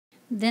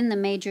Then the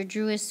major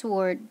drew his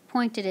sword,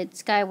 pointed it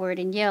skyward,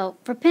 and yelled,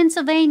 "For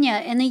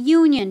Pennsylvania and the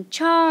Union,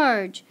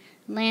 charge!"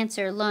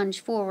 Lancer lunged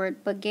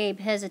forward, but Gabe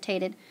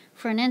hesitated.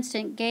 For an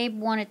instant, Gabe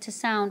wanted to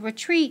sound,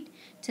 "Retreat!"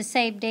 to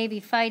save Davy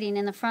fighting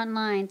in the front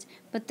lines,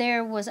 but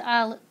there was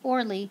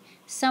Orley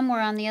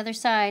somewhere on the other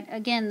side.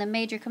 Again the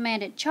major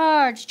commanded,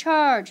 "Charge!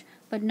 Charge!"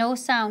 but no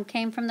sound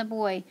came from the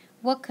boy.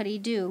 What could he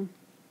do?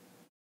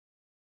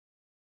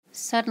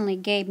 Suddenly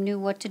Gabe knew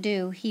what to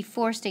do. He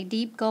forced a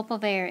deep gulp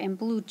of air and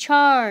blew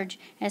 "Charge!"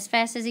 as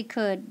fast as he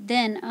could.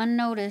 Then,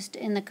 unnoticed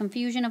in the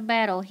confusion of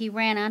battle, he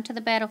ran onto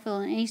the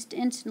battlefield and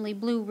instantly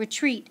blew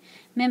 "Retreat!"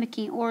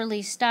 mimicking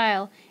Orley's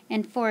style,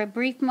 and for a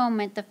brief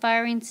moment the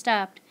firing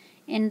stopped.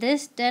 In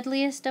this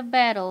deadliest of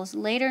battles,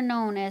 later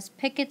known as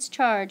Pickett's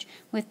Charge,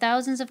 with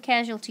thousands of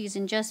casualties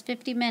in just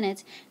 50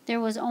 minutes,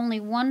 there was only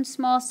one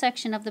small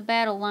section of the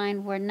battle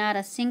line where not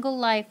a single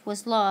life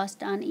was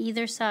lost on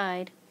either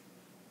side.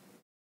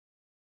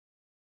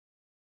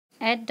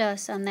 At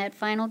dusk on that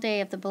final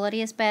day of the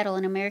bloodiest battle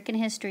in American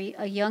history,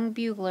 a young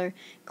bugler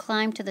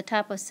climbed to the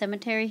top of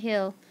Cemetery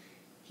Hill.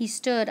 He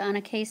stood on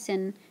a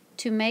caisson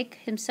to make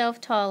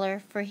himself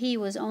taller, for he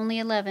was only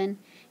 11.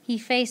 He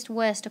faced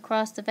west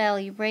across the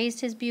valley, raised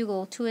his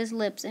bugle to his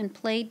lips, and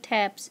played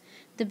taps.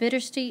 The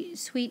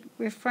bittersweet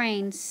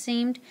refrain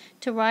seemed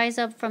to rise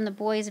up from the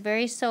boy's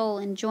very soul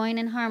and join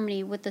in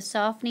harmony with the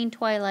softening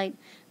twilight.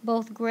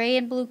 Both gray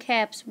and blue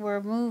caps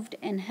were moved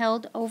and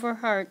held over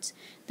hearts.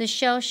 The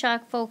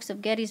shell-shocked folks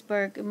of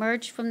Gettysburg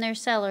emerged from their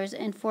cellars,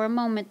 and for a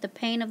moment the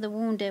pain of the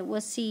wounded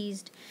was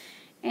ceased.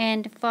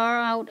 And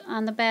far out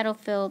on the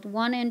battlefield,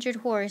 one injured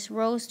horse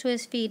rose to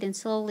his feet and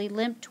slowly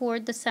limped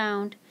toward the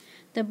sound.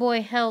 The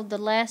boy held the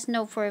last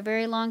note for a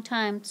very long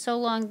time, so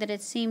long that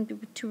it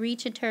seemed to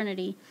reach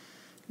eternity.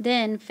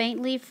 Then,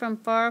 faintly from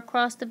far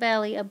across the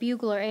valley, a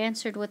bugler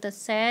answered with a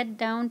sad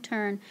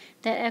down-turn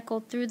that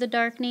echoed through the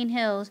darkening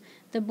hills.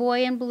 The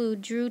boy in blue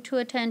drew to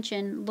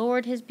attention,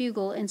 lowered his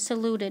bugle, and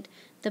saluted.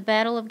 The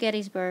Battle of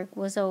Gettysburg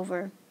was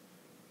over.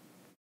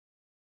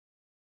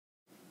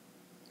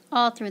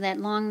 All through that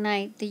long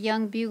night the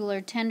young bugler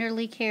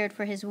tenderly cared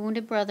for his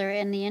wounded brother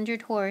and the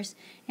injured horse,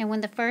 and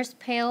when the first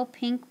pale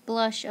pink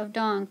blush of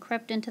dawn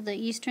crept into the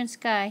eastern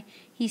sky,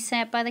 he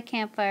sat by the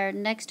campfire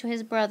next to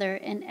his brother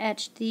and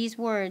etched these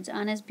words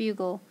on his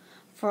bugle: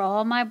 "For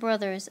all my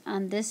brothers,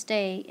 on this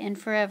day and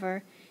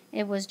forever."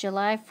 It was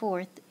July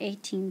 4th,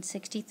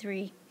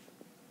 1863.